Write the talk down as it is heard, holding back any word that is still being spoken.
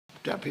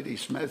Deputy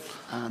Smith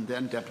and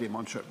then Deputy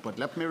Muncher. But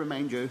let me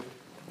remind you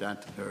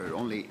that there are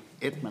only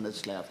 8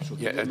 minutes left. So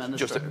the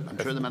Minister, I'm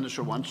sure the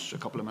Minister wants a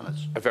couple of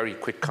minutes. A very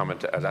quick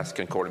comment,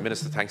 Alaska Court.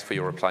 Minister, thanks for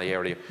your reply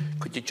earlier.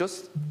 Could you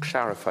just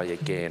clarify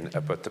again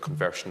about the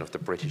conversion of the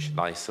British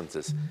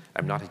licences?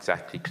 I'm not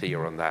exactly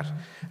clear on that.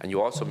 And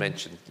you also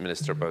mentioned,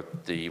 Minister,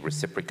 about the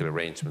reciprocal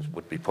arrangements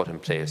would be put in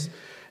place.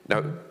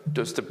 Now,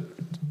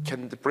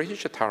 can the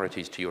British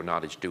authorities, to your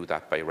knowledge, do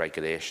that by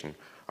regulation,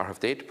 or have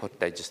they to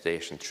put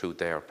legislation through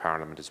their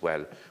Parliament as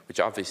well, which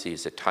obviously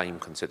is a time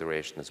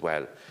consideration as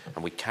well?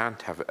 And we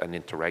can't have an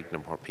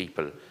interregnum where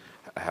people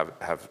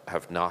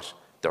have not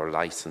their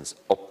licence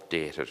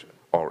updated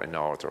or in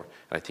order.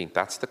 And I think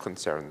that's the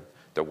concern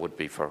there would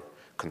be for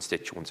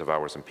constituents of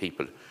ours and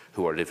people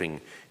who are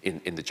living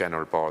in the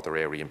general border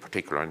area in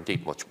particular, and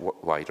indeed much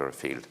wider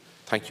afield.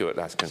 Thank you,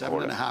 Alaska.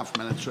 7.5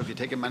 minutes, so if you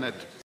take a minute.